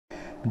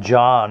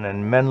John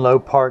in Menlo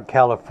Park,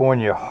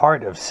 California,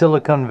 heart of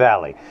Silicon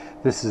Valley.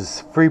 This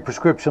is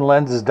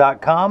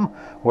freeprescriptionlenses.com,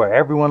 where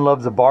everyone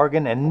loves a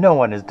bargain and no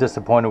one is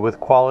disappointed with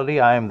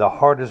quality. I am the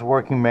hardest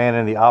working man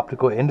in the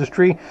optical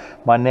industry.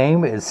 My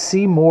name is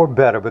See More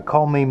Better, but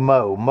call me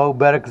Mo. Mo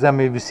Better, because I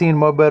mean, if you've seen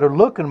Mo Better,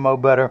 looking Mo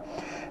Better,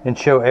 and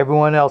show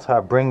everyone else how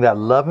I bring that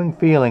loving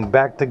feeling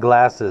back to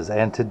glasses.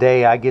 And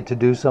today I get to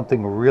do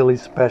something really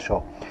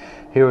special.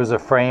 Here is a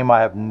frame I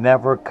have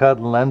never cut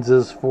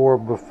lenses for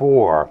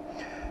before.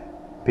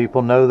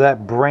 People know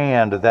that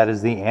brand. That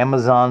is the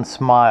Amazon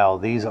Smile.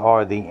 These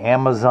are the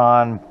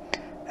Amazon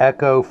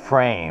Echo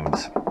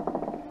frames.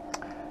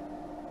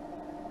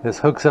 This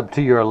hooks up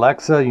to your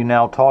Alexa. You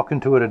now talking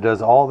to it. It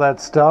does all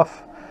that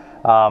stuff.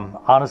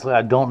 Honestly,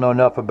 I don't know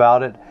enough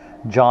about it.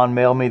 John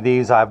mailed me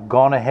these. I've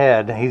gone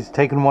ahead. He's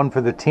taken one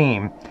for the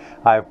team.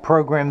 I've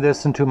programmed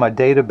this into my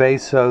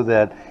database so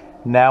that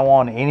now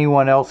on,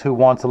 anyone else who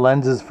wants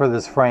lenses for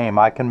this frame,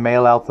 I can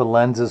mail out the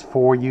lenses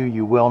for you.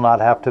 You will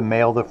not have to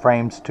mail the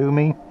frames to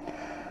me.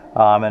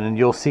 And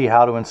you'll see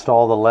how to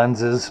install the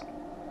lenses.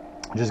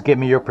 Just give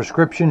me your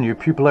prescription, your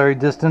pupillary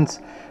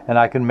distance, and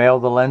I can mail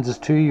the lenses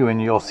to you,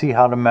 and you'll see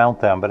how to mount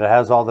them. But it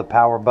has all the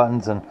power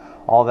buttons and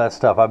all that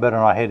stuff. I better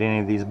not hit any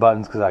of these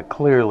buttons because I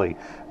clearly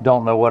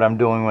don't know what I'm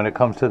doing when it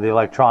comes to the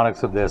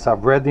electronics of this.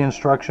 I've read the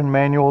instruction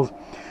manuals.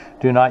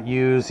 Do not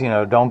use,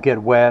 don't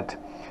get wet.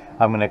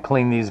 I'm going to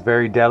clean these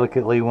very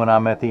delicately when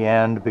I'm at the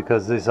end,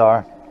 because these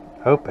are,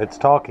 oh, it's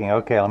talking.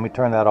 Okay, let me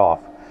turn that off.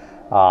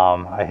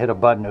 I hit a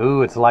button.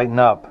 Ooh, it's lighting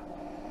up.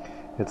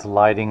 It's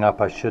lighting up.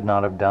 I should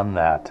not have done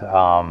that,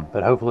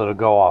 but hopefully it'll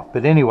go off.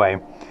 But anyway,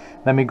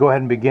 let me go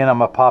ahead and begin. I'm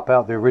going to pop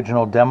out the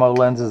original demo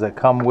lenses that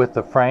come with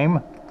the frame,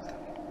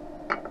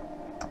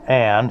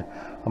 and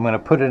I'm going to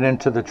put it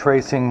into the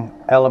tracing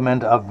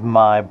element of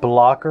my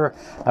blocker.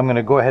 I'm going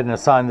to go ahead and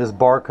assign this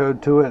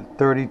barcode to it,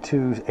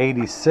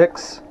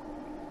 3286.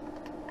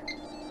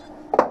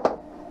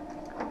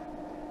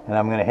 And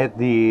I'm going to hit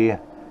the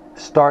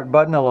start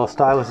button. A little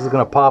stylus is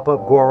going to pop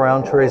up, go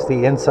around, trace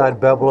the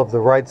inside bevel of the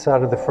right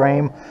side of the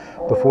frame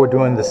before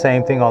doing the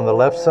same thing on the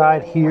left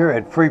side here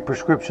at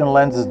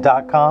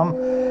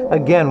freeprescriptionlenses.com.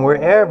 Again, where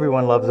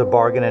everyone loves a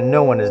bargain and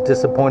no one is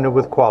disappointed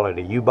with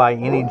quality. You buy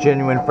any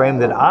genuine frame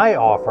that I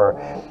offer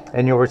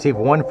and you'll receive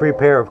one free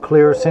pair of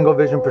clear single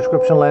vision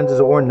prescription lenses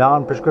or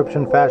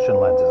non-prescription fashion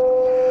lenses.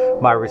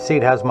 My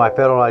receipt has my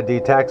federal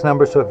ID tax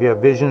number, so if you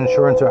have vision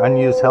insurance or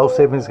unused health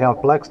savings account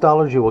flex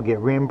dollars, you will get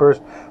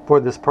reimbursed for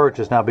this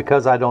purchase. Now,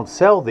 because I don't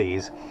sell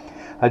these,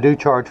 I do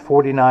charge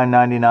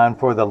 $49.99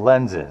 for the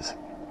lenses.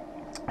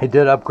 I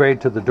did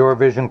upgrade to the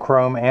Duravision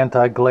Chrome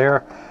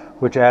Anti-Glare,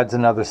 which adds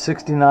another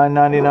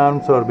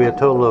 $69.99, so it'll be a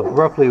total of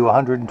roughly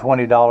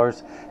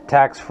 $120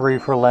 tax-free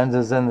for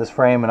lenses in this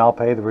frame, and I'll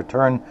pay the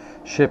return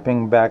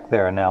shipping back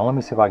there. Now, let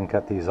me see if I can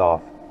cut these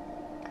off.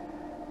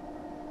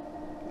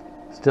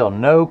 Still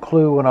no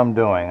clue what I'm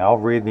doing. I'll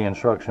read the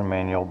instruction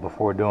manual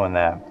before doing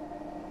that.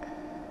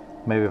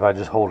 Maybe if I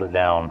just hold it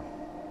down.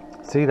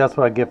 See, that's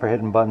what I get for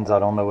hitting buttons. I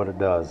don't know what it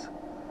does.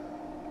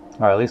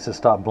 Alright, at least it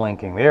stopped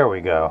blinking. There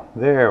we go.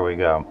 There we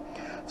go.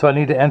 So I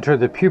need to enter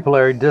the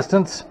pupillary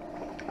distance,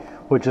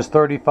 which is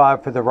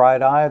 35 for the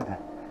right eye. I'm going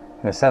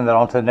to send that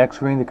on to the next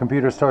screen. The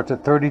computer starts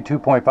at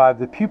 32.5.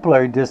 The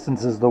pupillary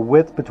distance is the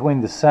width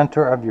between the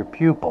center of your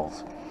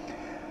pupils.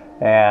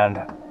 And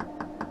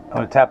I'm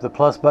going to tap the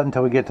plus button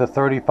until we get to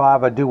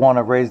 35. I do want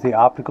to raise the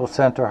optical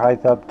center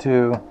height up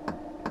to,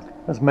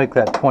 let's make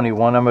that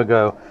 21. I'm going to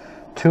go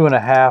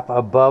 2.5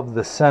 above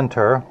the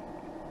center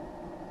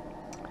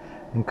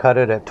and cut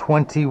it at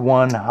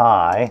 21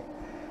 high.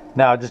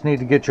 Now I just need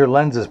to get your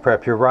lenses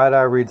prepped. Your right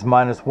eye reads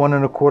 -1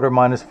 1/4,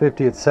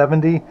 -50 at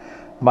 70,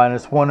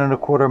 -1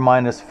 1/4,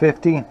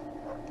 -50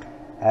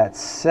 at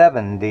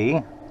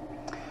 70.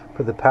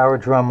 Put the power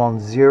drum on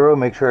 0.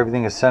 Make sure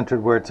everything is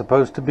centered where it's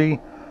supposed to be.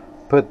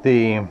 Put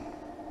the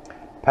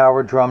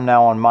power drum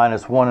now on -1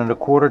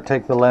 1/4.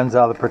 Take the lens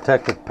out of the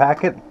protective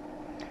packet.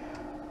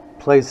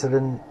 Place it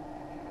in.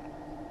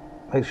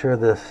 Make sure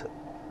this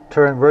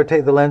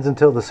rotate the lens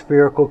until the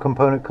spherical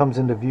component comes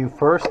into view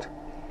first.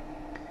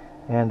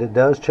 And it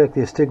does. Check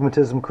the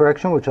astigmatism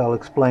correction, which I'll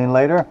explain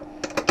later.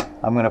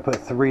 I'm going to put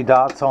 3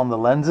 dots on the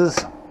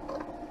lenses.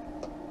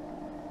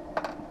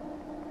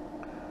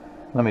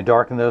 Let me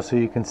darken those so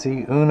you can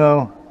see.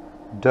 1,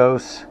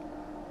 2,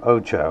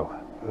 8.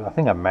 I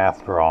think I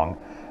mathed wrong.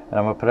 And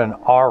I'm going to put an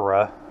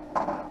aura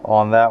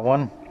on that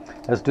one.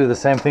 Let's do the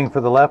same thing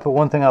for the left. But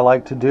one thing I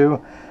like to do,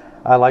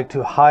 I like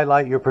to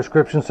highlight your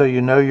prescription so you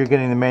know you're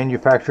getting the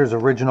manufacturer's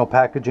original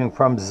packaging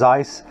from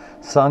Zeiss.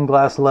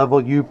 Sunglass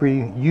level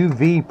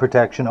UV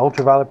protection,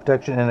 ultraviolet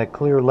protection, and a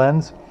clear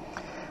lens.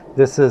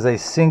 This is a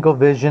single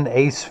vision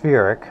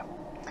aspheric.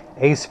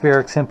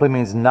 Aspheric simply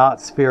means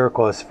not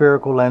spherical. A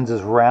spherical lens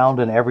is round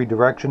in every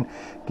direction,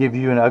 give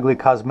you an ugly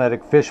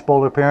cosmetic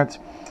fishbowl appearance.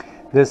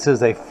 This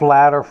is a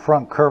flatter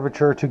front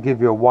curvature to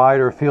give you a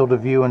wider field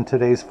of view in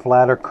today's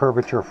flatter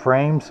curvature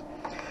frames.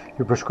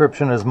 Your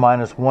prescription is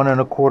 -1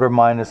 1/4,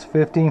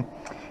 -50,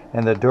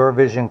 and the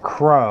Duravision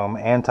Chrome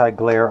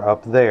Anti-Glare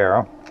up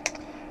there.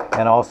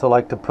 And I also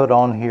like to put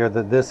on here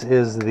that this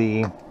is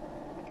the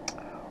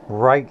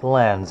right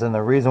lens, and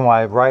the reason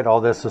why I write all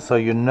this is so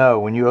you know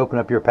when you open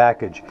up your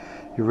package,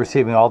 you're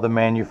receiving all the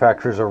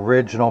manufacturer's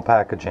original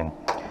packaging.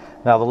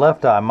 Now the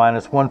left eye,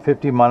 minus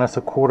 150 minus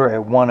a quarter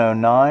at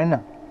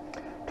 109.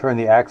 Turn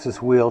the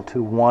axis wheel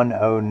to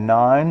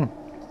 109.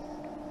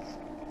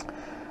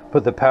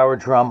 Put the power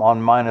drum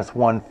on minus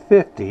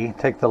 150.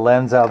 Take the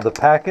lens out of the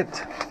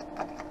packet.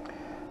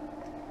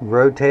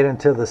 Rotate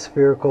until the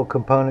spherical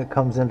component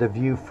comes into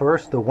view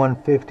first, the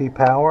 150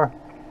 power.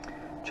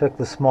 Check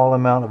the small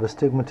amount of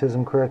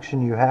astigmatism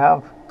correction you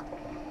have.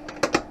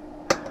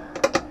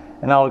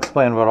 And I'll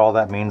explain what all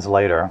that means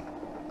later.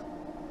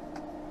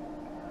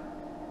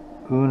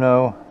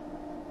 Uno,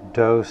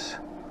 dos,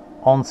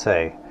 once.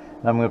 And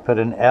I'm going to put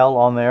an L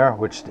on there,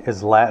 which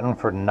is Latin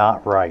for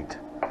not right,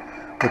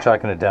 which I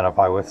can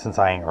identify with since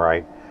I ain't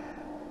right.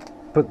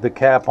 Put the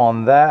cap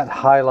on that,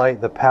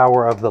 highlight the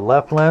power of the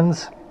left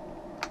lens,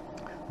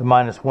 the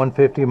minus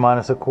 150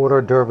 minus a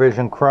quarter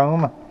Duravision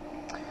chrome,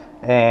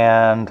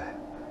 and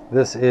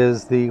this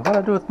is the, what did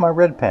I do with my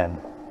red pen?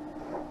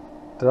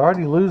 Did I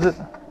already lose it?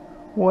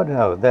 What?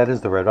 No, that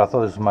is the red. I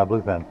thought this was my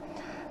blue pen.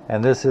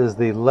 And this is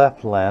the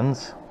left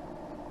lens.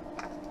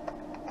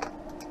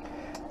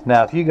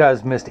 Now, if you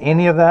guys missed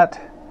any of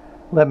that,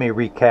 let me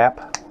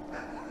recap.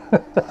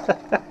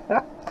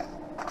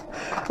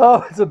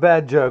 Oh, it's a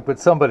bad joke, but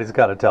somebody's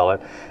got to tell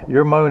it.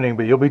 You're moaning,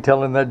 but you'll be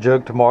telling that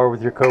joke tomorrow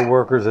with your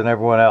co-workers and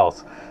everyone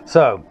else.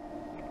 So,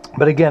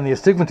 but again, the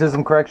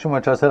astigmatism correction,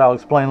 which I said I'll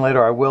explain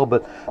later, I will,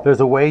 but there's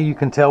a way you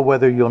can tell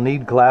whether you'll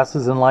need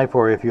glasses in life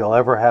or if you'll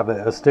ever have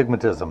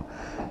astigmatism.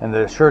 And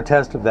the sure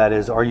test of that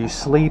is, are you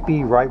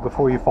sleepy right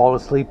before you fall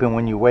asleep and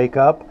when you wake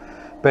up?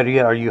 Better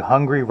yet, are you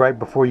hungry right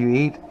before you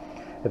eat?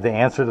 If the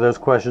answer to those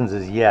questions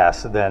is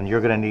yes, then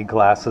you're going to need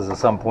glasses at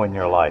some point in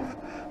your life.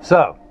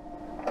 So,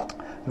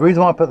 the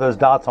reason why I put those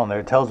dots on there,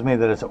 it tells me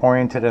that it's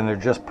oriented and they're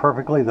just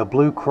perfectly. The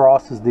blue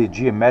cross is the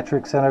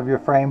geometric center of your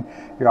frame.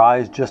 Your eye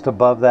is just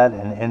above that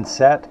and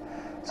inset.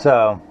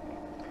 So,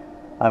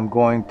 I'm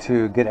going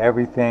to get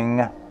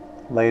everything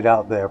laid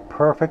out there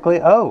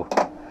perfectly. Oh,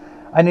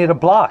 I need a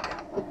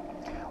block.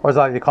 Or as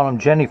I like to call them,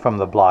 Jenny from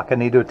the block. I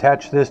need to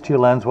attach this to your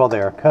lens while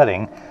they are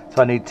cutting.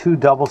 So I need two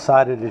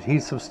double-sided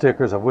adhesive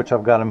stickers, of which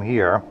I've got them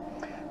here.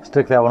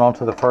 Stick that one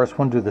onto the first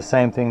one. Do the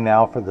same thing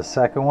now for the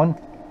second one.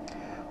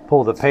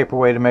 Pull the paper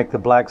away to make the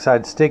black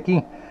side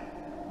sticky.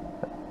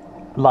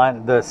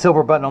 Line the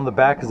silver button on the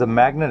back is a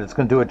magnet. It's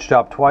going to do its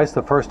job twice.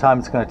 The first time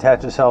it's going to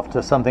attach itself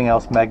to something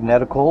else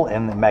magnetical,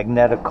 and the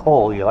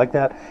magnetical, you like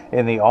that,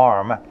 in the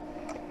arm.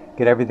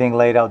 Get everything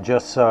laid out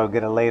just so.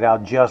 Get it laid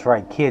out just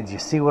right. Kids, you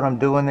see what I'm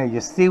doing there?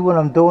 You see what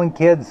I'm doing,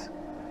 kids?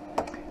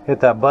 Hit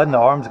that button. The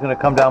arm's going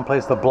to come down,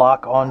 place the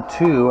block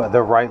onto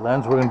the right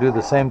lens. We're going to do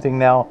the same thing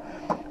now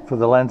for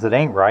the lens that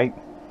ain't right.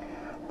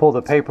 Pull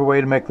the paper away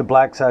to make the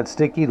black side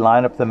sticky.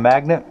 Line up the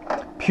magnet.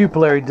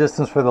 Pupillary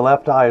distance for the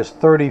left eye is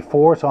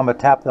 34, so I'm going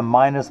to tap the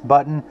minus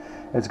button.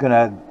 It's going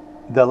to,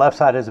 the left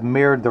side has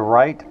mirrored the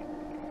right.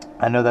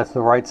 I know that's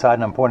the right side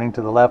and I'm pointing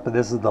to the left, but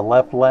this is the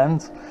left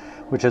lens,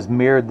 which has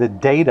mirrored the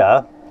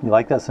data. You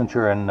like that since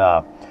you're in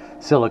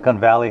Silicon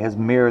Valley, has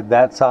mirrored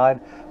that side.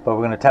 But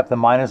we're going to tap the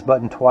minus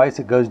button twice.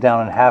 It goes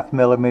down in 0.5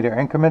 millimeter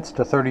increments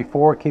to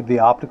 34. Keep the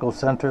optical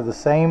center the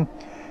same.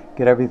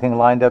 Get everything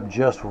lined up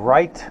just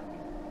right.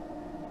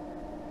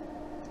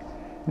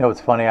 You know,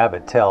 it's funny, I have a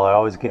tell. I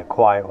always get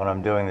quiet when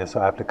I'm doing this,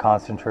 so I have to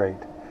concentrate.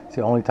 It's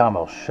the only time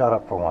I'll shut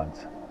up for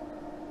once.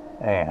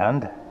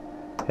 And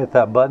hit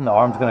that button. The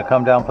arm's going to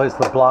come down, place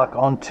the block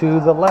onto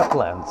the left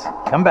lens.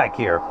 Come back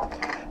here.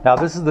 Now,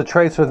 this is the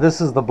tracer.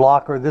 This is the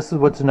blocker. This is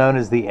what's known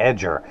as the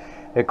edger.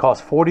 It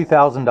costs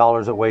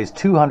 $40,000. It weighs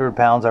 200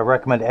 pounds. I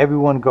recommend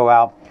everyone go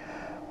out,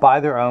 buy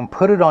their own,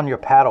 put it on your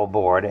paddle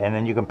board, and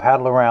then you can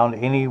paddle around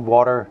any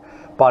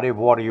body of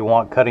water you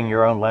want, cutting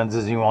your own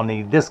lenses. You will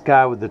need this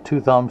guy with the two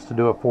thumbs to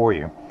do it for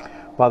you.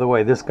 By the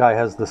way, this guy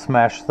has the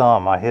smashed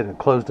thumb. I hit it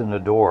closed in the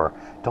door.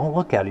 Don't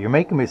look at it. You're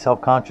making me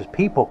self-conscious.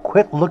 People,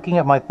 quit looking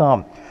at my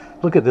thumb.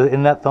 Look at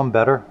isn't that thumb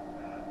better?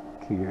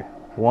 Here.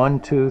 1,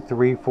 2,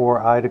 3,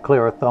 4. I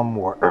declare a thumb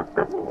war.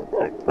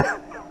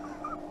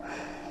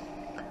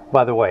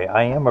 By the way,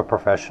 I am a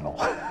professional.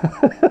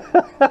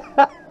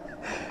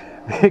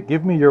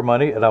 Give me your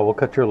money and I will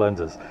cut your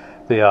lenses.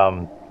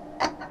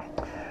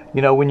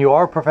 You know, when you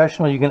are a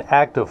professional, you can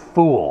act a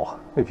fool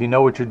if you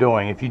know what you're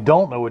doing. If you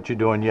don't know what you're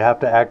doing, you have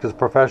to act as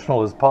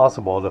professional as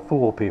possible to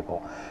fool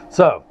people.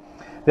 So,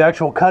 the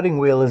actual cutting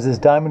wheel is this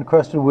diamond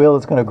crusted wheel.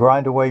 It's going to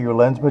grind away your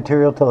lens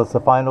material till it's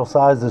the final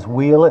size. This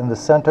wheel in the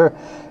center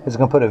is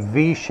going to put a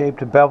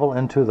V-shaped bevel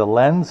into the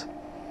lens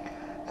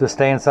to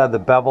stay inside the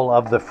bevel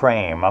of the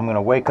frame. I'm going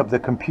to wake up the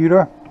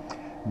computer.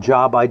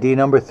 Job ID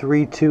number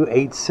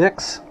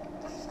 3286.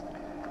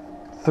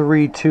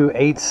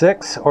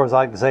 3286, or as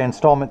I like to say,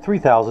 installment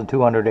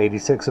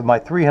 3286 of my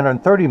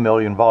 330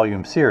 million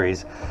volume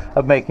series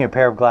of making a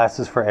pair of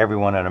glasses for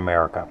everyone in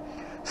America.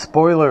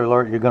 Spoiler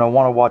alert, you're going to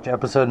want to watch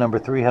episode number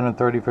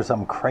 330 for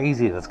something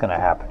crazy that's going to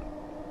happen.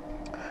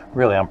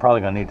 Really, I'm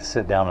probably going to need to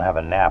sit down and have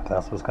a nap.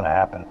 That's what's going to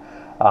happen.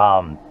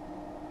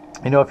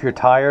 You know, if you're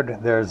tired,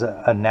 there's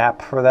a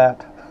nap for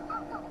that.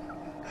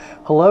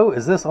 Hello,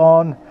 is this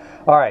on?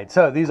 All right,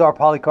 so these are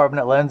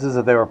polycarbonate lenses.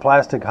 If they were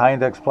plastic, high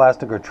index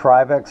plastic, or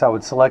Trivex, I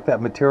would select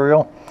that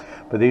material.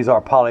 But these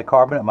are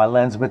polycarbonate, my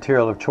lens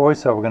material of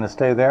choice, so we're going to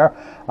stay there.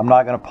 I'm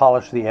not going to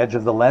polish the edge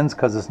of the lens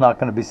because it's not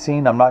going to be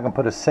seen. I'm not going to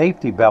put a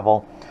safety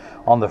bevel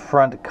on the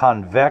front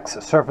convex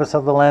surface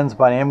of the lens,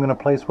 but I am going to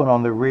place one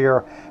on the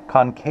rear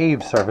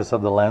concave surface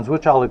of the lens,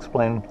 which I'll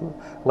explain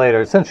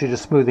later. Essentially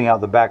just smoothing out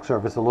the back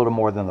surface a little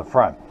more than the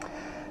front.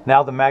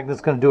 Now the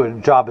magnet's going to do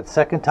a job its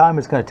second time.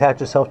 It's going to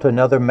attach itself to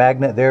another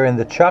magnet there in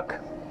the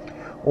chuck,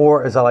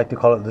 or as I like to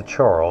call it, the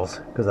Charles,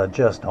 because I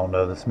just don't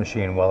know this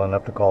machine well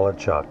enough to call it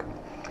Chuck.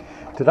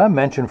 Did I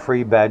mention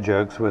free bad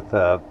jokes with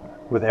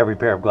every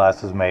pair of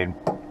glasses made?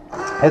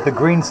 Hit the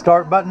green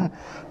start button,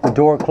 the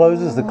door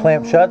closes, the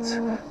clamp shuts.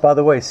 By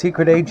the way,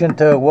 secret agent,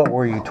 what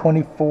were you,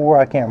 24?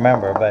 I can't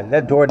remember, but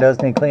that door does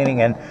need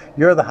cleaning, and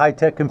you're the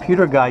high-tech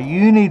computer guy.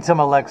 You need some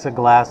Alexa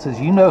glasses.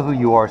 You know who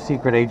you are,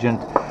 secret agent,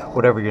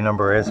 whatever your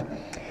number is.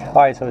 All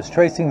right, so it's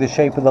tracing the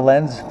shape of the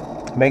lens,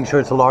 making sure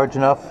it's large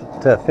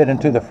enough to fit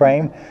into the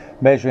frame,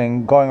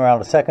 measuring, going around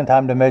a second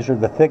time to measure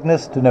the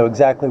thickness to know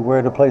exactly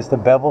where to place the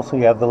bevel so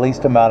you have the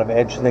least amount of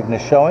edge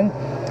thickness showing,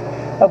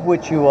 of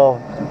which you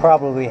will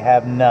probably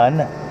have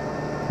none.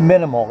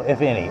 Minimal,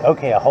 if any.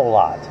 Okay, a whole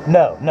lot.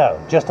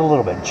 No, just a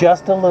little bit.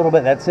 Just a little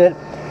bit, that's it.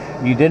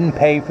 You didn't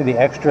pay for the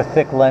extra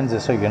thick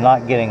lenses, so you're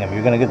not getting them.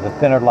 You're going to get the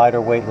thinner,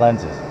 lighter weight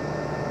lenses.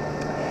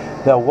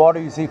 The water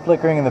you see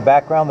flickering in the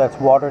background, that's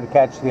water to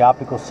catch the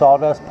optical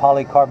sawdust.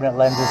 Polycarbonate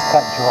lenses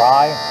cut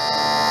dry,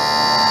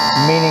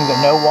 meaning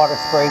that no water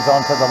sprays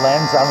onto the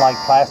lens, unlike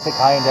plastic,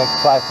 high-index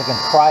plastic, and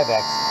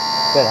Trivex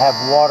that have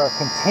water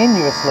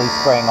continuously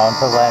spraying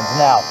onto the lens.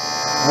 Now,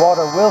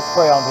 water will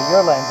spray onto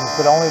your lenses,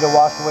 but only to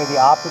wash away the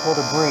optical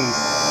debris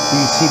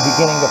you see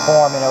beginning to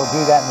form, and it'll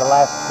do that in the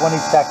last 20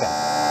 seconds.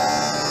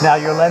 Now,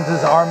 your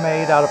lenses are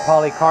made out of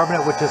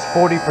polycarbonate, which is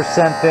 40%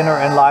 thinner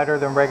and lighter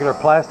than regular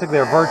plastic.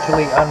 They're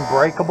virtually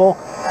unbreakable.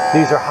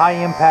 These are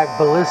high-impact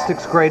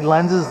ballistics-grade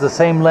lenses, the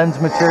same lens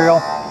material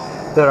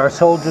that our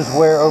soldiers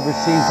wear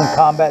overseas in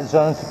combat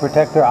zones to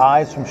protect their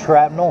eyes from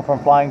shrapnel, from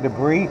flying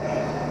debris.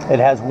 It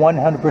has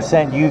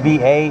 100%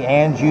 UVA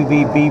and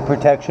UVB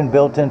protection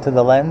built into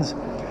the lens.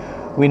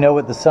 We know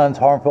what the sun's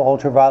harmful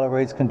ultraviolet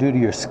rays can do to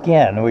your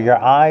skin, where your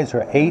eyes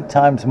are 8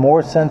 times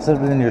more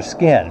sensitive than your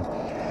skin.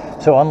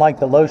 So unlike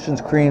the lotions,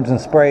 creams,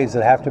 and sprays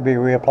that have to be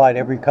reapplied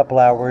every couple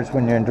hours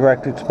when you're in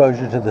direct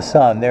exposure to the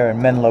sun there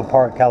in Menlo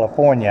Park,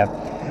 California,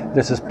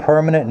 this is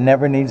permanent and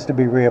never needs to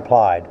be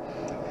reapplied.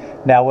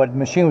 Now what the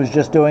machine was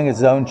just doing is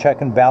its own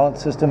check and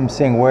balance system,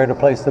 seeing where to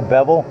place the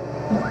bevel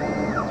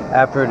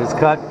after it is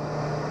cut.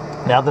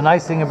 Now the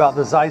nice thing about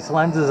the Zeiss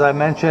lenses, I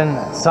mentioned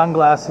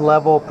sunglass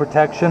level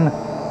protection,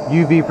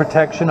 UV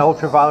protection,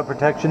 ultraviolet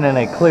protection, and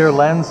a clear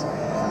lens.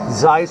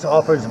 Zeiss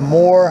offers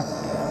more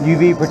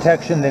UV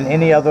protection than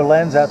any other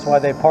lens. That's why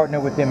they partner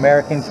with the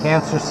American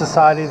Cancer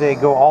Society. They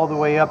go all the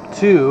way up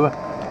to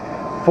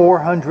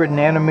 400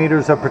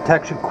 nanometers of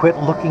protection. Quit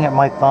looking at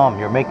my thumb.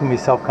 You're making me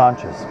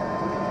self-conscious.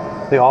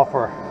 They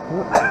offer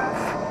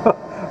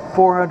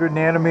 400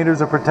 nanometers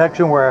of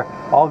protection where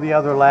all the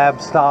other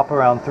labs stop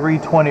around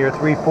 320 or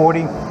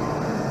 340.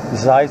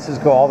 Zeiss's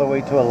go all the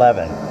way to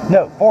 11.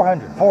 No,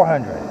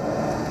 400.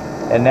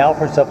 And now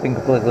for something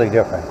completely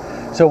different.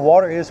 So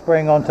water is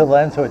spraying onto the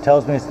lens, so it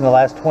tells me it's in the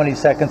last 20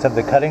 seconds of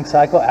the cutting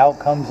cycle. Out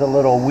comes a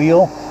little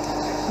wheel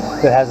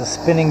that has a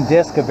spinning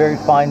disc, a very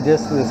fine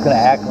disc that's going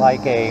to act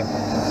like a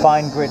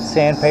fine grit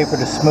sandpaper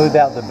to smooth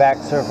out the back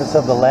surface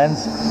of the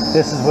lens.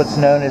 This is what's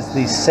known as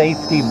the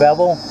safety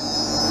bevel.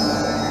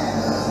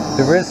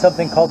 There is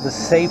something called the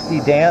safety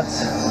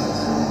dance,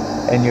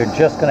 and you're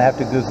just going to have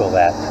to Google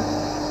that.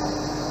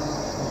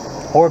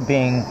 Or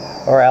Bing,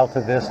 or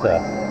Alta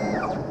Vista,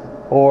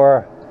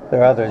 or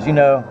there are others. You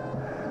know,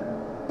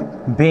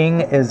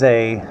 Bing is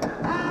in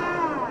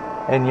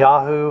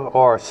Yahoo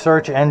or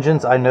search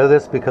engines. I know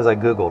this because I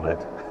Googled it.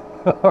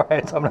 All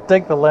right, so I'm going to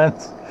take the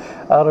lens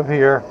out of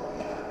here.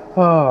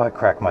 Oh, I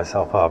cracked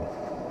myself up.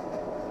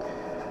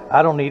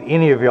 I don't need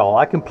any of y'all.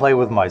 I can play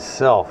with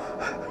myself.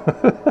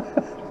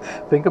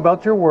 Think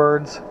about your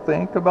words.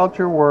 Think about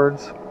your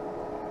words.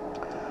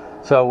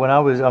 So when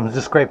I'm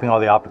just scraping all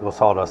the optical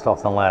sawdust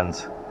off the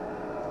lens.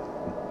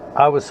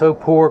 I was so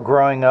poor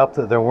growing up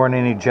that there weren't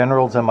any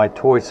generals in my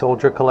toy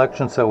soldier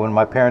collection, so when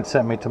my parents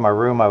sent me to my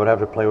room, I would have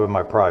to play with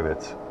my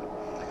privates.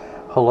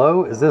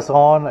 Hello, is this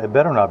on? It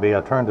better not be. I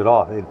turned it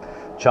off.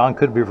 John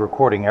could be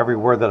recording every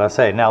word that I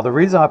say. Now, the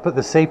reason I put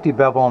the safety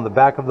bevel on the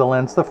back of the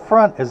lens, the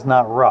front is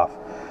not rough.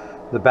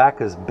 The back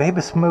is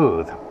baby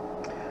smooth.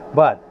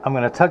 But I'm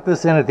going to tuck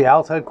this in at the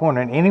outside corner,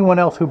 and anyone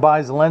else who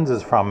buys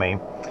lenses from me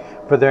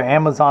for their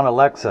Amazon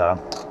Alexa,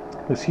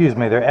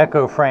 their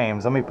Echo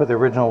frames, let me put the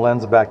original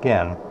lens back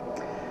in.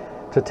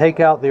 To take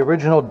out the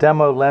original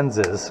demo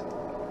lenses,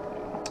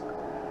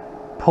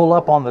 pull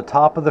up on the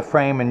top of the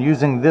frame, and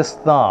using this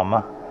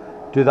thumb,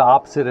 do the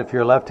opposite if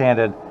you're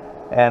left-handed,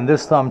 and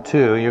this thumb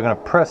too, you're going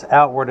to press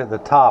outward at the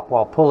top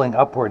while pulling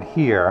upward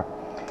here,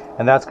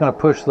 and that's going to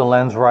push the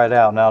lens right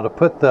out. Now to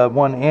put the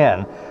one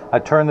in, I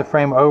turn the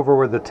frame over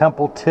where the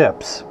temple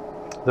tips.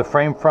 The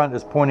frame front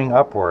is pointing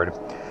upward.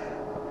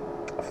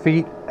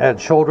 Feet at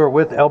shoulder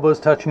width, elbows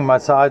touching my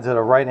sides at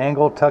a right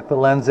angle. Tuck the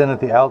lens in at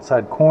the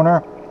outside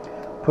corner.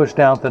 Push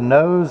down at the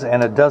nose,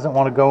 and it doesn't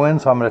want to go in,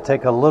 so I'm going to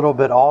take a little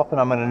bit off, and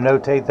I'm going to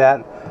notate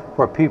that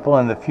for people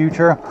in the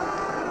future.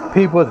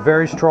 People with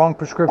very strong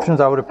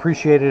prescriptions, I would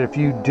appreciate it if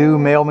you do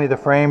mail me the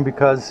frame,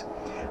 because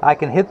I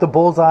can hit the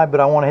bullseye, but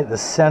I want to hit the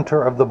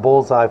center of the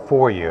bullseye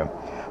for you.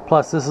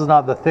 Plus, this is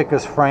not the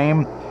thickest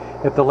frame.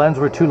 If the lens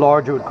were too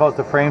large, it would cause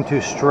the frame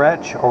to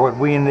stretch, or what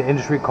we in the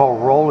industry call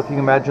roll. If you can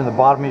imagine the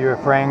bottom of your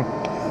frame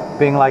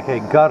being like a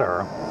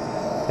gutter.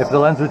 If the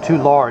lens were too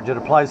large, it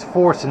applies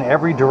force in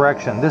every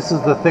direction. This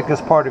is the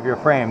thickest part of your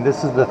frame.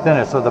 This is the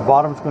thinnest, so the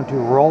bottom's going to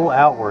roll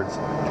outwards,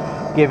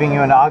 giving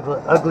you an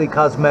ugly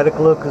cosmetic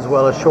look, as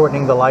well as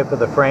shortening the life of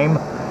the frame.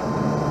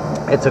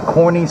 It's a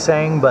corny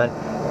saying, but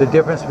the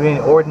difference between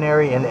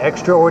ordinary and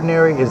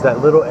extraordinary is that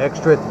little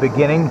extra at the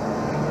beginning.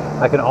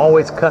 I can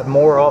always cut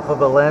more off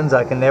of a lens.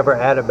 I can never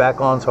add it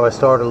back on, so I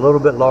start a little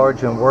bit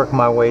large and work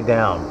my way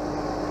down.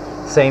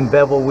 Same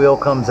bevel wheel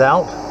comes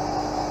out.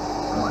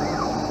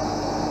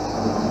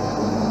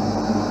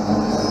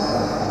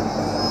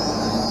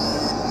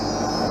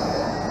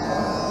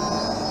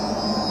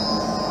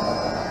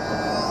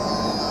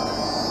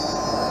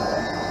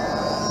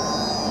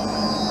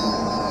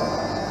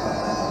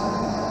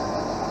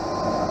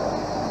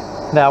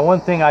 Now,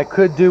 one thing I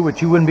could do,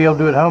 which you wouldn't be able to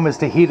do at home, is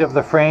to heat up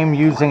the frame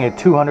using a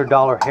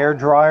 $200 hair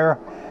dryer.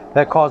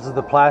 That causes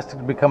the plastic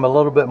to become a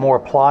little bit more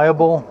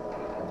pliable.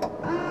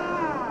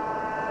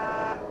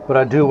 But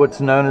I do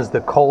what's known as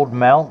the cold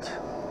mount.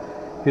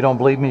 If you don't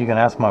believe me, you can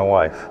ask my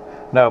wife.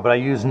 No, but I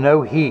use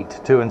no heat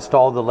to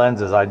install the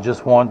lenses. I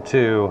just want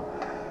to,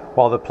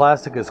 while the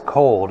plastic is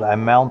cold, I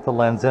mount the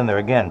lens in there.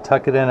 Again,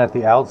 tuck it in at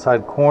the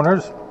outside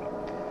corners.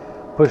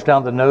 Push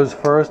down the nose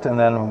first and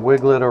then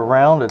wiggle it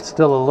around. It's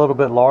still a little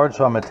bit large,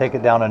 so I'm going to take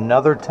it down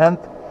another 1/10.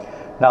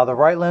 Now the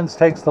right lens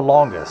takes the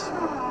longest.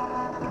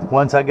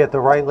 Once I get the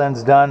right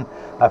lens done,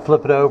 I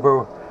flip it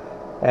over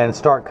and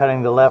start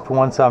cutting the left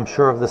once I'm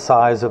sure of the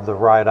size of the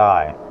right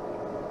eye.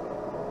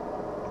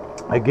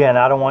 Again,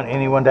 I don't want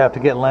anyone to have to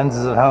get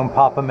lenses at home,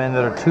 pop them in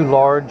that are too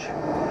large.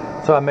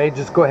 So I may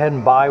just go ahead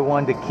and buy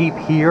one to keep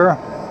here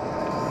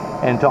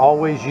and to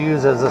always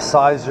use as a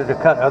sizer to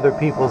cut other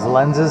people's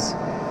lenses.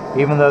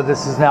 Even though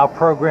this is now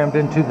programmed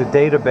into the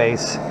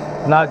database,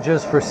 not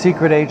just for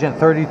Secret Agent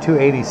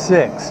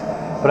 3286,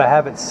 but I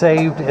have it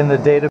saved in the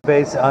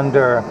database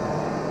under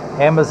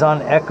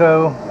Amazon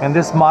Echo, and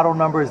this model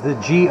number is the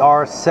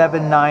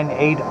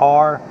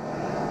GR79BR.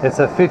 It's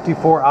a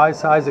 54 eye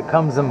size. It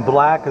comes in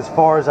black. As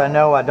far as I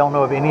know, I don't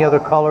know of any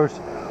other colors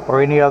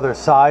or any other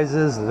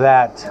sizes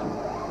that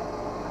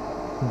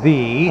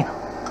the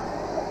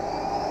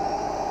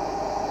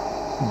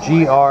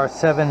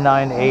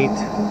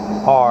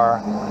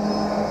GR79BR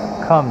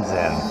comes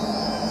in.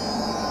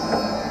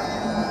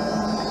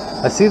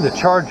 I see the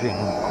charging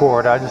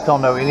cord. I just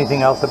don't know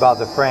anything else about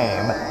the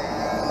frame.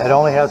 It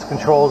only has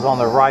controls on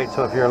the right,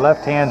 so if you're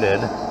left-handed,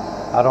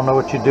 I don't know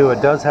what you do.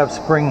 It does have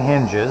spring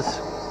hinges,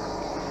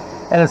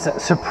 and it's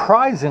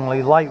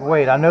surprisingly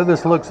lightweight. I know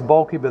this looks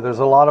bulky, but there's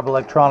a lot of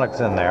electronics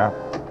in there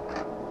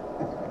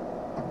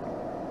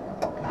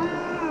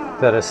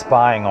that is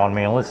spying on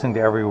me and listening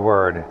to every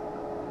word.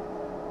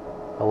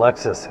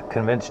 Alexis,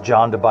 convince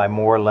John to buy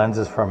more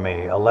lenses from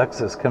me.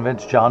 Alexis,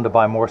 convince John to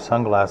buy more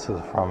sunglasses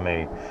from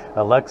me.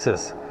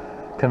 Alexis,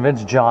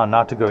 convince John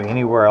not to go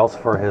anywhere else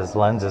for his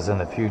lenses in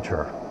the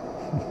future.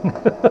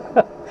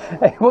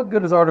 Hey, what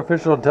good is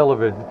artificial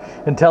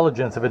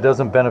intelligence if it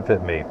doesn't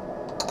benefit me?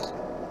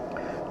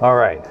 All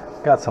right,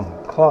 got some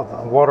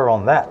water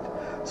on that.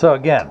 So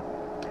again,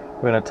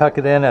 we're going to tuck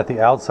it in at the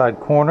outside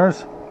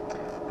corners,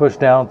 push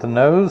down at the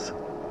nose.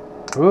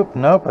 Oop,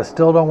 nope, I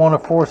still don't want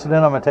to force it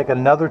in. I'm going to take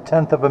another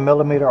 1/10 of a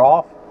millimeter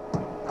off.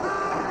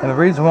 And the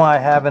reason why I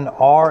have an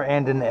R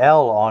and an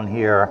L on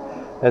here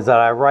is that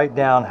I write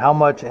down how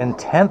much in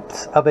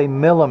tenths of a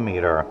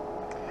millimeter.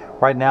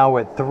 Right now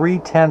we're at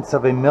 3/10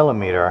 of a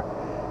millimeter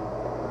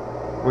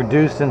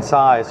reduced in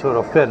size, so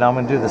it'll fit. And I'm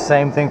going to do the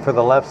same thing for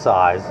the left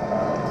side.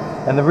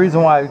 And the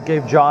reason why I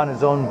gave John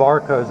his own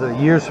barcodes, that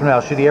years from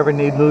now, should he ever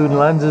need new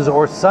lenses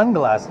or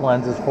sunglass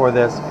lenses for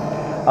this,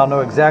 I'll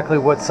know exactly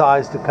what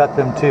size to cut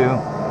them to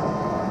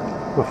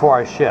before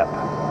I ship.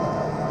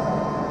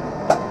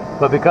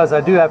 But because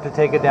I do have to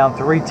take it down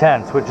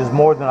 3/10, which is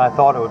more than I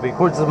thought it would be. Of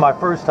course, this is my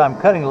first time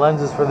cutting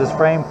lenses for this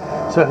frame,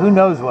 so who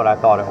knows what I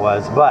thought it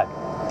was. But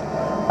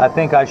I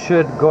think I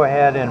should go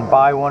ahead and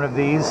buy one of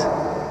these.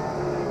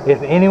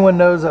 If anyone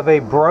knows of a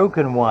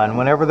broken one,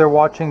 whenever they're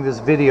watching this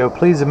video,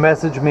 please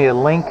message me a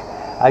link.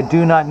 I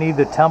do not need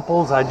the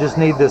temples. I just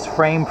need this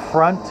frame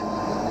front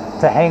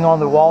to hang on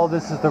the wall.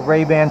 This is the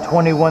Ray-Ban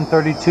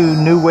 2132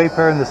 new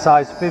Wayfarer in the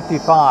size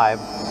 55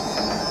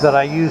 that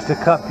I use to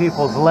cut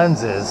people's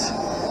lenses,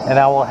 and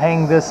I will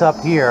hang this up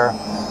here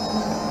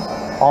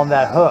on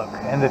that hook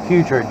in the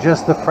future.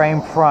 Just the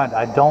frame front.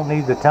 I don't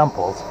need the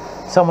temples.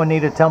 Someone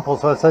needed temples,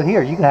 so I said,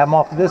 here, you can have them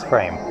off of this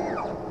frame.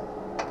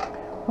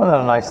 Wasn't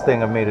that a nice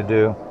thing of me to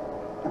do?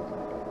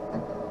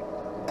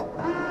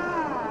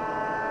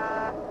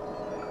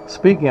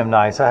 Speaking of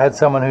nice, I had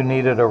someone who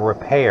needed a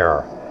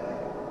repair.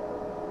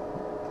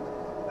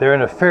 They're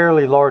in a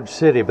fairly large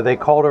city, but they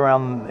called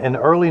around in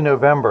early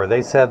November.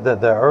 They said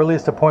that the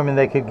earliest appointment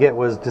they could get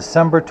was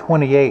December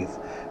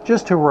 28th,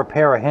 just to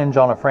repair a hinge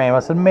on a frame. I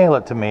said, mail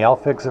it to me. I'll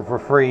fix it for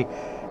free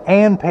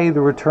and pay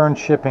the return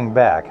shipping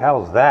back.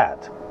 How's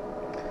that?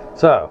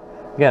 So,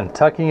 again,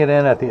 tucking it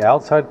in at the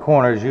outside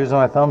corners, using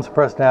my thumbs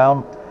pressed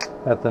down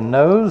at the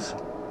nose.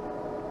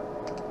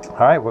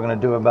 All right, we're going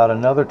to do about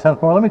another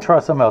 10th more. Let me try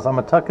something else. I'm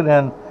going to tuck it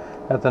in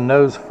at the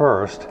nose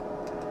first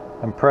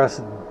and press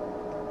it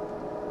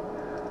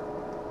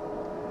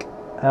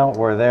out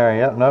where there.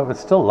 Yep, no, it's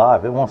still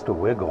live. It wants to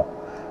wiggle.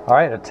 All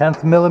right, a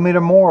 1/10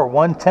 millimeter more,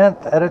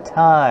 1/10 at a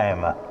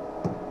time.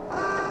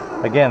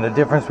 Again, the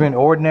difference between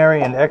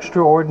ordinary and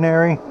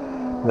extraordinary,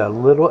 that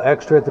little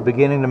extra at the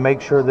beginning to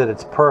make sure that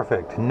it's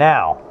perfect.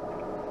 Now,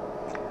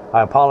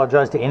 I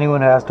apologize to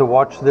anyone who has to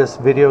watch this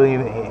video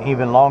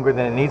even longer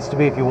than it needs to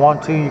be. If you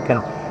want to, you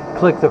can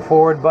click the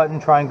forward button,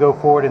 try and go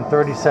forward in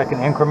 30-second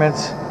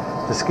increments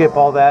to skip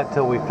all that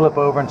till we flip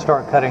over and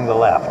start cutting the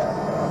left.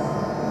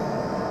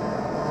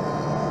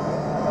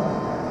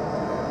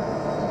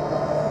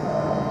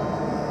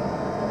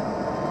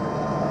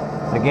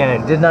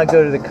 Again, it did not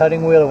go to the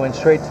cutting wheel, it went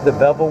straight to the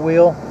bevel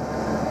wheel.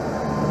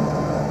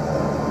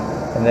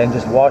 And then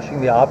just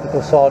washing the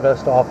optical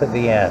sawdust off at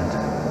the end.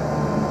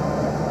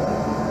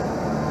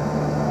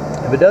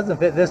 If it doesn't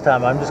fit this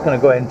time, I'm just going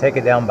to go ahead and take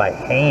it down by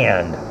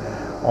hand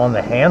on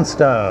the hand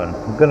stone.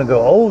 I'm going to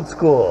go old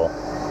school.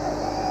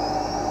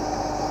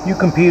 You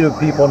computer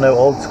people know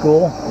old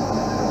school.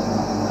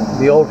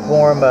 The old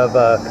form of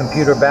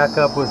computer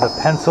backup was a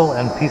pencil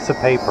and piece of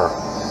paper.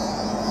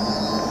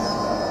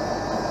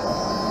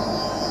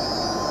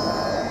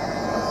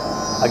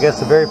 I guess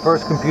the very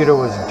first computer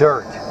was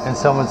dirt in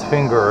someone's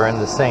finger or in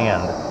the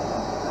sand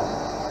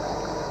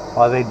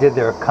while they did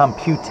their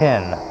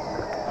computing.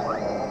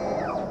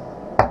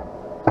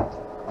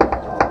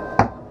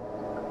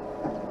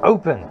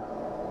 Open.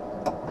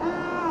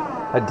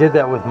 I did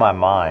that with my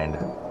mind.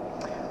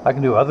 I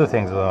can do other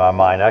things with my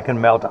mind. I can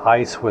melt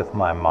ice with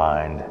my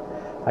mind.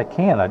 I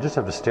just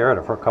have to stare at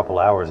it for a couple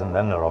hours and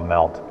then it'll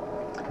melt.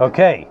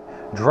 Okay,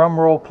 drum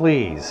roll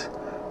please.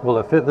 Will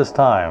it fit this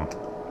time?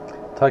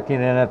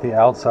 Tucking in at the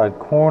outside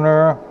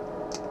corner.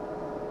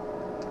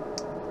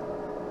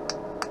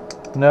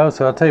 No,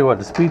 so I'll tell you what,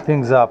 to speed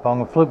things up, I'm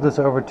going to flip this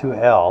over to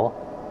L.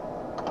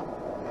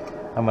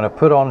 I'm going to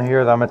put on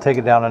here that I'm going to take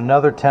it down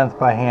another 1/10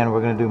 by hand. We're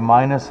going to do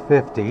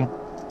 -50.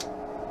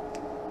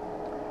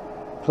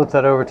 Flip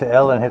that over to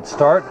L and hit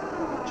start.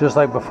 Just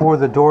like before,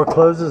 the door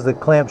closes, the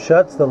clamp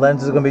shuts. The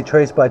lens is going to be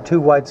traced by 2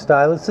 white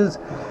styluses,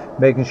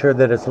 making sure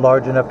that it's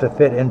large enough to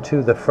fit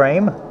into the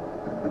frame.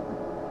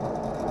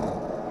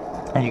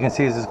 And you can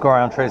see as this go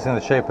around tracing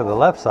the shape of the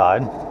left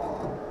side.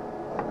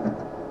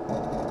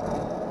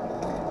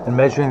 And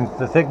measuring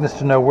the thickness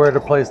to know where to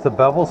place the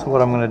bevel. So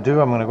what I'm going to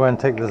do, I'm going to go ahead and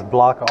take this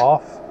block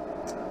off.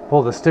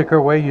 Pull the sticker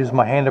away, use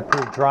my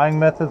hand-approved drying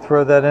method,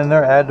 throw that in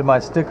there, add to my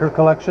sticker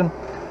collection.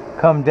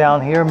 Come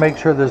down here, make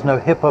sure there's no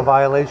HIPAA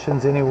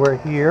violations anywhere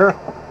here.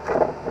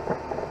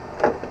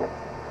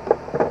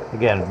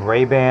 Again,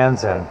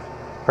 Ray-Bans and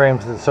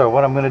frames. So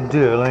what I'm going to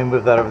do, let me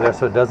move that over there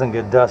so it doesn't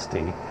get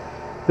dusty.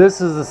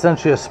 This is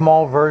essentially a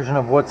small version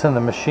of what's in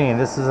the machine.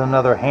 This is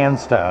another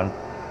handstone.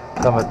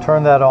 So I'm going to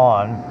turn that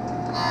on,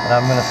 and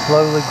I'm going to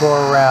slowly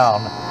go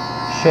around,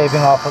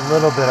 shaving off a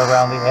little bit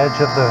around the edge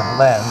of the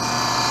lens.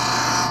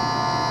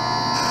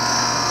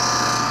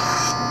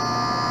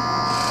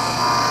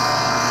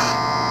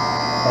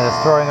 And it's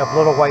throwing up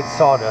little white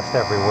sawdust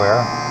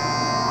everywhere.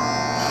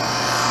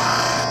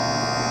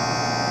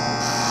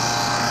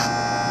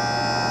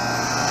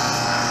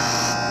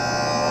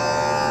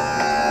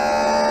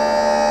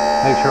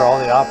 Make sure all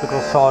the optical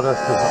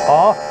sawdust is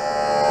off.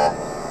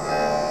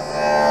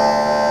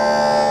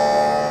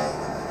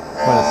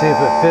 I'm going to see if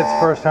it fits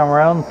first time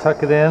around.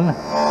 Tuck it in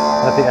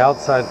at the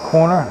outside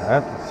corner.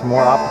 Some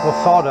more optical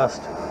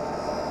sawdust.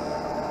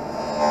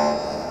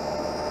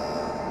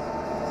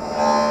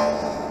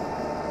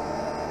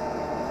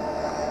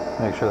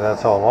 Make sure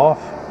that's all off.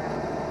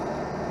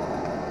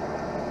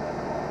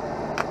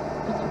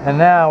 And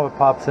now it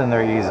pops in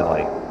there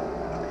easily.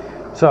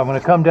 So I'm going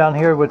to come down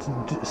here,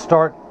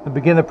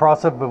 begin the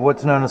process of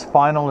what's known as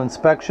final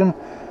inspection.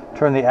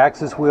 Turn the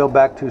axis wheel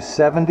back to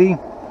 70.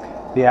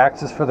 The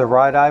axis for the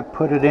right eye,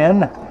 put it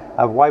in.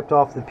 I've wiped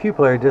off the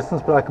pupillary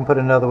distance, but I can put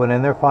another one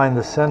in there. Find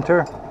the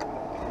center.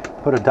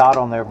 Put a dot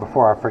on there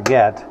before I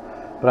forget.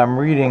 But I'm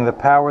reading the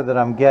power that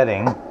I'm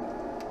getting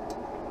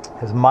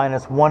is -1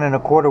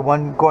 1/4,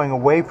 1 going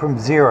away from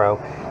 0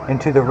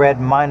 into the red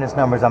minus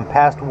numbers. I'm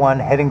past 1,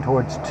 heading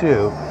towards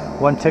 2.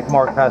 1 tick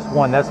mark past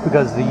 1. That's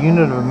because the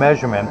unit of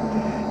measurement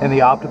in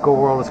the optical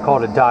world is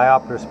called a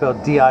diopter,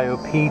 spelled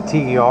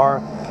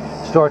D-I-O-P-T-E-R.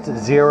 Starts at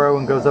 0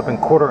 and goes up in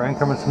quarter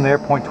increments from there.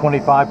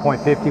 0.25,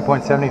 0.50,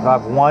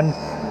 0.75, 1,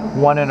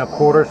 1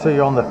 1/4. So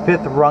you're on the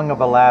 5th rung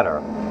of a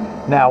ladder.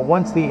 Now,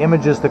 once the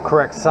image is the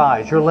correct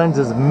size, your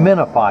lenses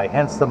minify,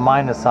 hence the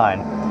minus sign.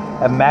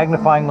 A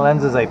magnifying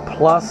lens is a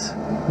plus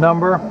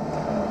number.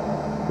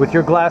 With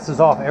your glasses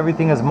off,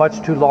 everything is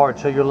much too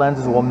large, so your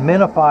lenses will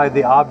minify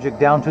the object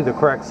down to the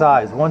correct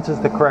size. Once it's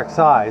the correct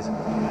size,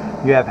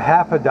 you have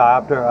half a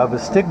diopter of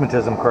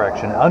astigmatism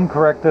correction.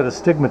 Uncorrected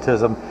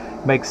astigmatism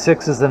makes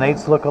 6s and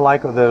 8s look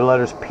alike, or the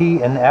letters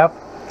P and F.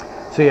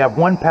 So you have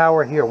one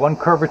power here, one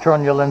curvature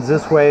on your lens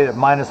this way at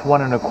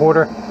 -1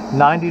 1/4.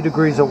 90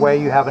 degrees away,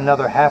 you have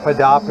another half a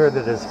diopter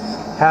that is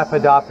half a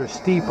diopter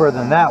steeper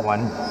than that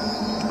one.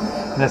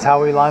 And that's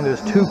how we line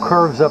those two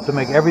curves up to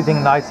make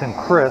everything nice and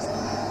crisp.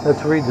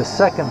 Let's read the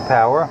second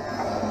power.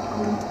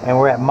 And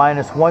we're at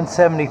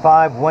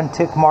 -175, one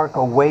tick mark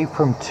away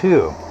from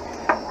 2.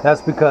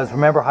 That's because,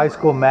 remember high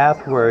school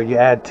math where you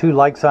add two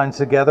like signs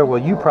together? Well,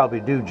 you probably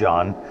do,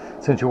 John,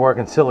 since you work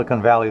in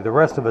Silicon Valley. The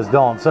rest of us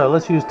don't. So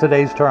let's use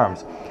today's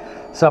terms.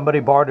 Somebody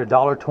borrowed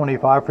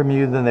 $1.25 from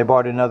you, then they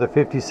borrowed another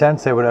 50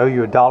 cents. They would owe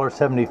you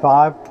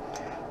 $1.75.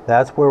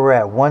 That's where we're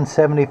at,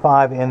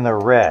 175 in the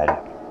red.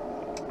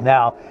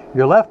 Now,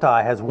 your left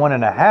eye has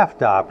 1.5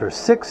 diopters,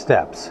 6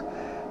 steps,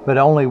 but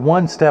only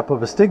 1 step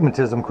of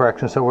astigmatism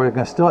correction, so we're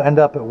going to still end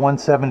up at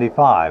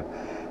 175.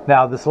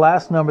 Now, this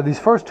last number, these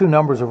first two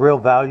numbers are real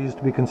values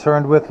to be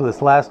concerned with.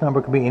 This last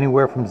number can be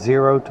anywhere from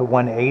 0 to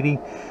 180.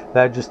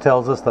 That just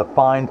tells us the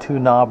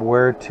fine-tune knob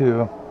where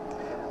to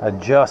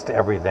adjust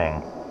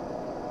everything.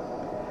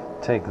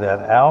 Take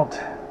that out.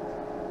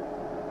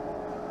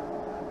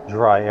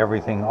 Dry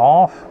everything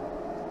off.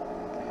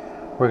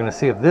 We're going to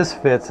see if this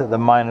fits at the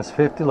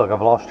 -50. Look,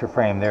 I've lost your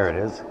frame. There it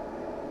is.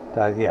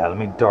 Yeah, let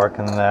me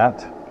darken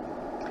that.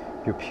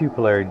 Your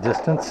pupillary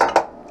distance.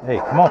 Hey,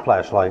 come on,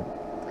 flashlight.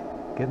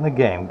 Get in the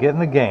game. Get in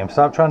the game.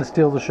 Stop trying to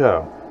steal the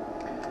show.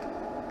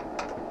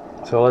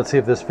 So let's see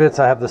if this fits.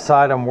 I have the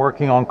side I'm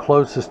working on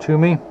closest to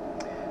me.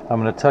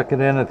 I'm going to tuck it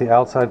in at the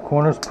outside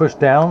corners. Push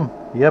down.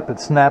 Yep, it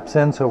snaps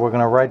in. So we're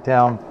going to write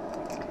down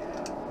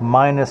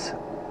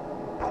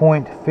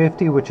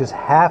 -0.50, which is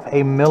 ½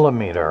 a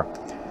millimeter.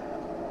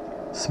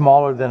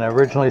 Smaller than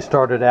originally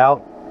started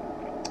out.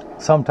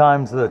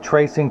 Sometimes the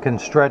tracing can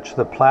stretch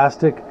the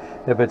plastic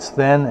if it's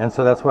thin, and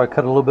so that's why I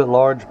cut a little bit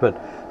large, but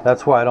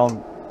that's why I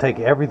don't take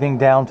everything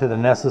down to the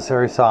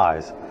necessary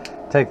size.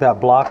 Take that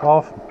block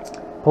off,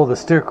 pull the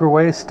sticker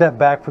away, step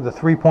back for the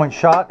 3-point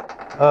shot.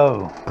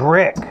 Oh,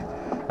 brick.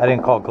 I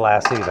didn't call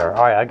glass either.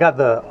 All right, I got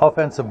the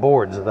offensive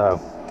boards though.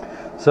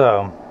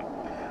 So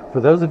for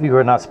those of you who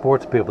are not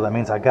sports people, that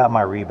means I got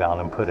my rebound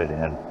and put it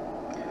in.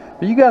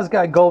 But you guys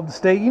got Golden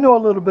State. You know a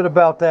little bit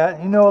about that.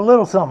 You know a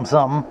little something,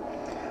 something.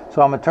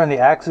 So I'm going to turn the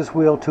axis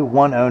wheel to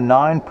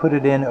 109, put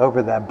it in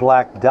over that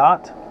black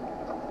dot,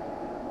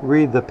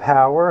 read the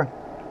power,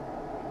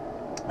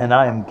 and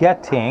I am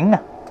getting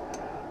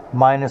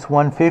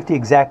 -150,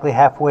 exactly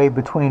halfway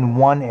between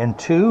 1 and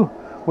 2,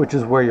 which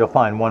is where you'll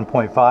find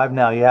 1.5.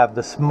 Now you have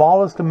the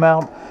smallest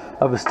amount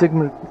of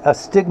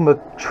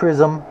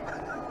astigmatism.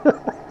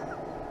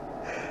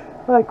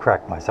 I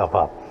cracked myself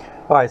up.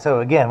 All right, so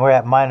again, we're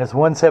at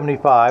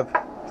 -175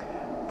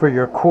 for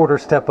your quarter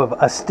step of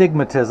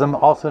astigmatism,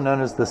 also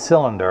known as the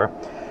cylinder.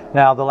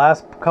 Now, the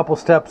last couple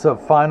steps of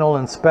final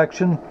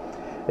inspection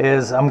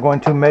is I'm going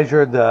to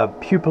measure the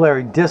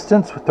pupillary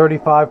distance.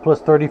 35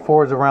 plus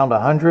 34 is around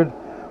 100,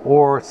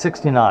 or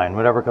 69,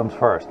 whatever comes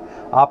first.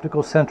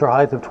 Optical center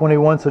height of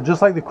 21. So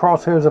just like the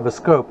crosshairs of a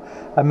scope,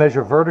 I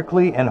measure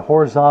vertically and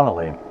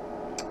horizontally.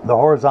 The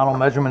horizontal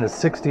measurement is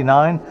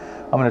 69.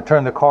 I'm going to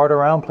turn the card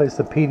around, place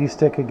the PD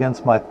stick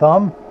against my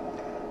thumb,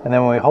 and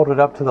then when we hold it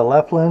up to the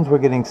left lens, we're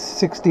getting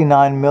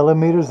 69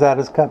 millimeters. That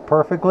is cut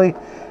perfectly.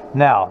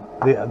 Now,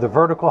 the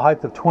vertical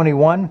height of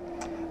 21,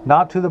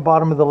 not to the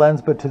bottom of the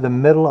lens, but to the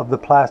middle of the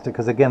plastic,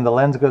 because again, the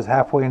lens goes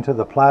halfway into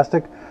the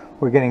plastic.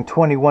 We're getting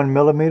 21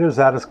 millimeters.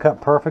 That is cut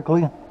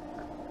perfectly.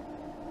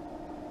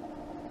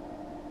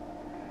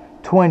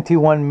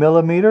 21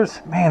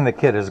 millimeters. Man, the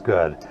kit is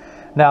good.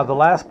 Now, the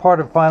last part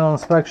of final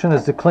inspection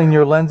is to clean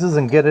your lenses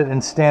and get it in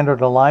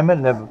standard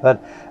alignment. But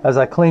as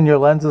I clean your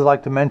lenses, I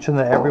like to mention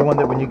to everyone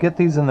that when you get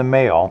these in the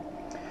mail,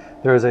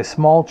 there is a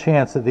small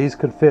chance that these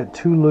could fit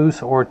too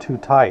loose or too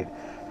tight.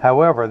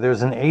 However,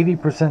 there's an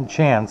 80%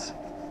 chance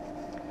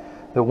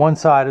that one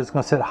side is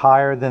going to sit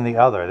higher than the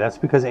other. That's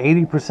because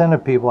 80%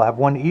 of people have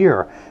one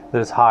ear that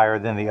is higher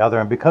than the other.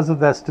 And because of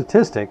that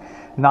statistic,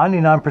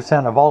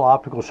 99% of all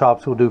optical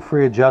shops will do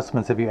free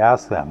adjustments if you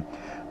ask them.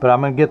 But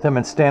I'm going to get them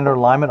in standard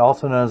alignment,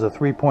 also known as a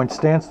 3-point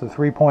stance. The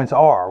 3 points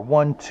are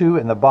 1, 2,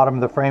 and the bottom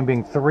of the frame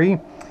being 3.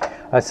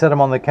 I set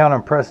them on the counter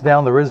and press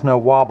down. There is no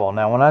wobble.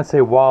 Now, when I say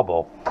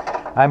wobble,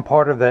 I'm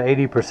part of that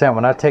 80%.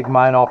 When I take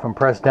mine off and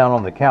press down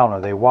on the counter,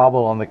 they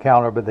wobble on the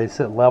counter, but they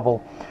sit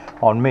level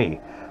on me.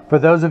 For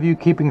those of you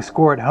keeping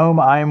score at home,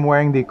 I am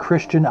wearing the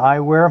Christian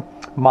eyewear,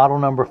 model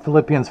number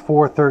Philippians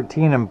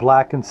 413 in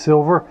black and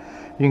silver.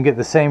 You can get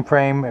the same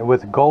frame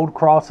with gold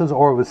crosses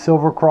or with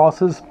silver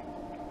crosses.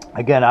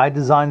 Again, I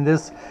designed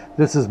this.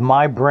 This is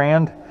my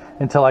brand.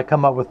 Until I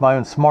come up with my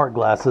own smart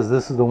glasses,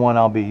 this is the one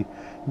I'll be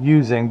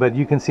using. But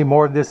you can see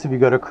more of this if you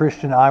go to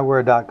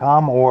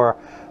christianeyewear.com or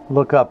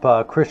look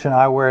up Christian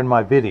eyewear in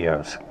my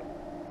videos.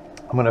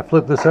 I'm going to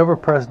flip this over,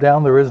 press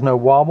down, there is no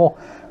wobble.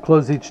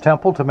 Close each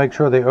temple to make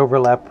sure they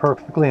overlap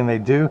perfectly, and they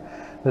do.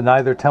 That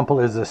neither temple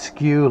is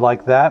askew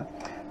like that.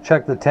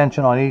 Check the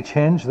tension on each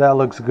hinge. That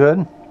looks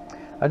good.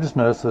 I just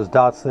noticed those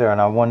dots there, and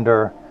I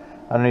wonder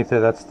underneath there,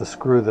 that's the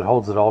screw that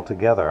holds it all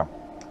together.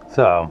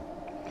 So,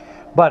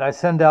 but I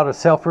send out a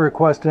selfie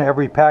request in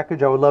every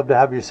package. I would love to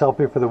have your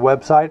selfie for the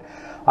website.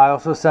 I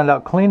also send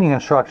out cleaning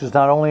instructions,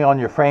 not only on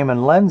your frame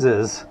and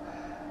lenses,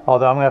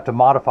 although I'm going to have to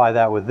modify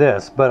that with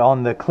this, but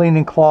on the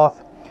cleaning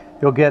cloth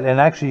you'll get, and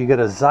actually you get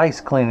a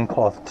Zeiss cleaning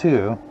cloth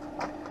too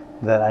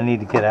that I need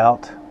to get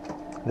out.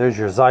 There's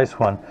your Zeiss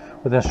one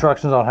with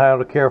instructions on how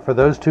to care for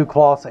those two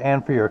cloths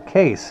and for your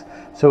case,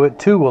 so it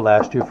too will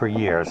last you for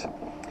years.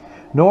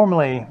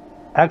 Normally,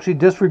 actually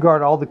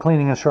disregard all the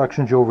cleaning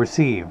instructions you'll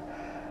receive.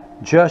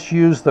 Just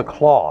use the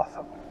cloth.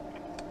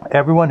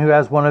 Everyone who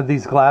has one of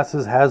these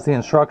glasses has the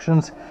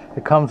instructions.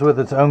 It comes with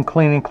its own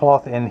cleaning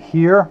cloth in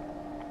here.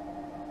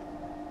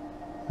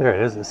 There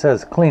it is. It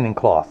says cleaning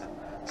cloth.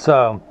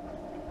 So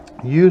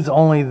use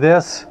only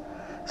this.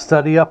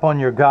 Study up on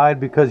your guide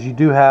because you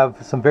do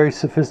have some very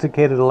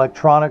sophisticated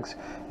electronics.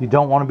 You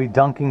don't want to be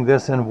dunking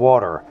this in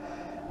water.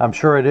 I'm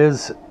sure it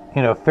is,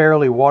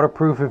 fairly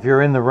waterproof if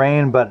you're in the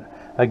rain, but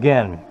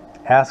again,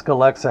 ask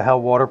Alexa how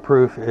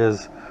waterproof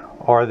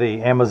are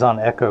the Amazon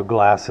Echo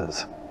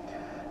glasses,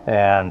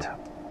 and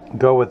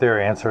go with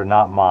their answer,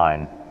 not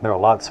mine. They're a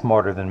lot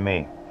smarter than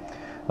me.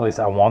 At least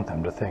I want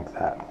them to think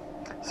that.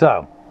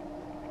 So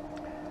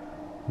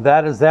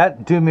that is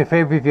that. Do me a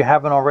favor, if you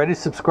haven't already,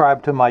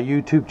 subscribe to my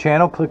YouTube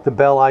channel. Click the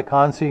bell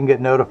icon so you can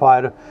get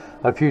notified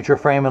of future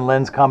frame and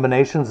lens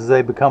combinations as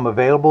they become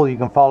available. You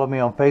can follow me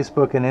on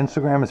Facebook and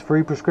Instagram as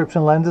Free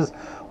Prescription Lenses,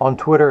 on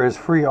Twitter as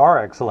Free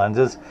RX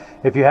Lenses.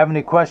 If you have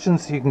any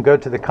questions, you can go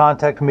to the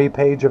Contact Me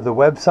page of the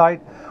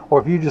website, or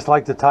if you just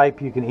like to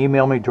type, you can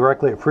email me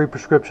directly at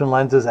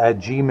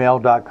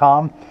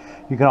freeprescriptionlenses@gmail.com.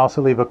 You can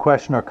also leave a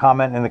question or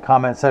comment in the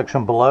comment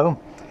section below.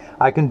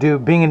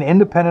 Being an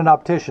independent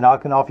optician, I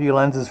can offer you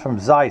lenses from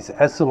Zeiss,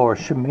 Essilor,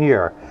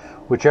 Shamir,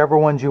 whichever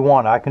ones you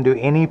want. I can do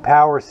any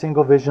power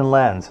single vision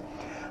lens.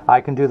 I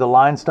can do the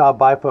line style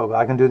bifocal.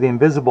 I can do the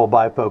invisible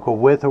bifocal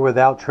with or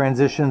without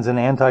transitions and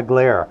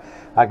anti-glare.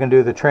 I can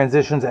do the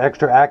transitions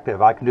extra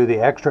active. I can do the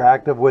extra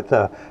active with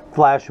the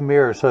flash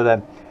mirror so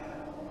that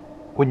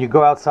when you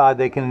go outside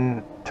they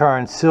can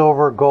turn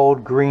silver,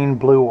 gold, green,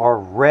 blue, or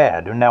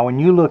red. Now when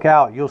you look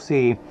out, you'll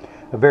see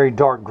a very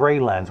dark gray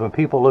lens. When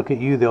people look at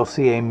you, they'll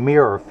see a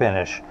mirror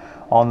finish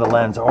on the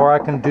lens. Or I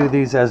can do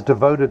these as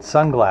devoted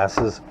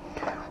sunglasses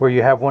where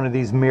you have one of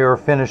these mirror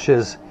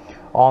finishes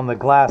on the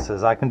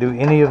glasses. I can do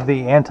any of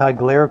the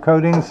anti-glare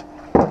coatings.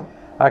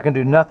 I can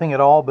do nothing at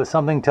all, but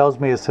something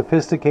tells me as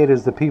sophisticated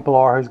as the people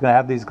are who's going to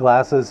have these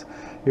glasses,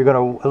 you're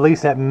going to at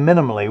least at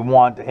minimally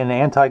want an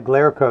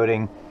anti-glare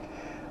coating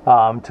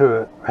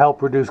to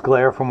help reduce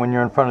glare from when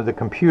you're in front of the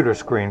computer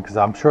screen, because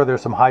I'm sure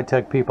there's some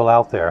high-tech people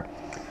out there.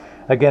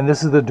 Again,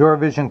 this is the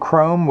Duravision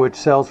Chrome, which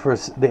sells for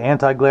the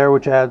anti-glare,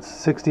 which adds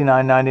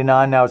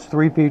 $69.99. Now it's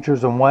 3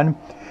 features in one.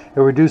 It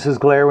reduces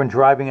glare when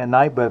driving at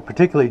night, but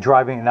particularly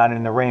driving at night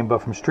in the rain,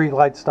 but from street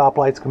lights,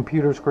 stoplights,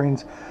 computer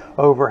screens,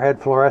 overhead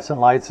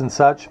fluorescent lights and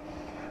such.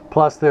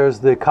 Plus there's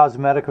the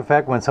cosmetic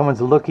effect. When someone's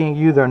looking at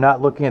you, they're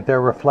not looking at their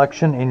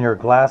reflection in your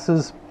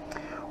glasses.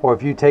 Or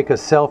if you take a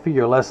selfie,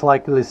 you're less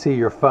likely to see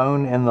your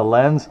phone in the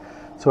lens.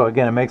 So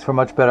again, it makes for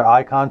much better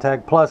eye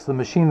contact. Plus the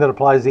machine that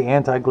applies the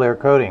anti-glare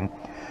coating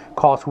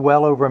costs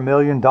well over $1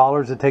 million.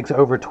 It takes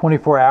over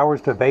 24 hours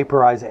to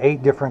vaporize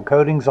 8 different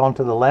coatings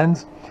onto the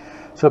lens.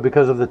 So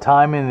because of the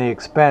time and the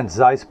expense,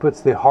 Zeiss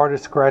puts the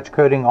hardest scratch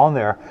coating on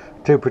there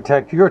to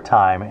protect your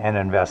time and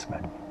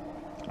investment.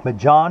 But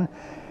John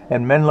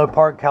in Menlo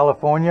Park,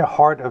 California,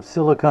 heart of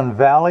Silicon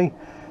Valley.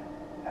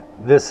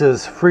 This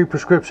is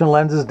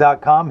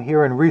freeprescriptionlenses.com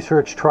here in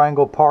Research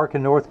Triangle Park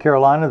in North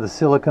Carolina, the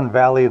Silicon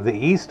Valley of the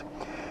East.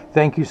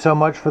 Thank you so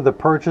much for the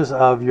purchase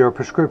of your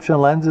prescription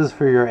lenses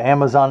for your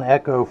Amazon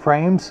Echo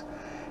frames.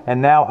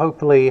 And now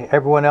hopefully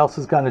everyone else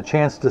has gotten a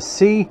chance to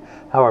see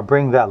how I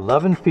bring that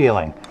love and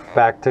feeling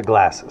back to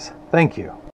glasses. Thank you.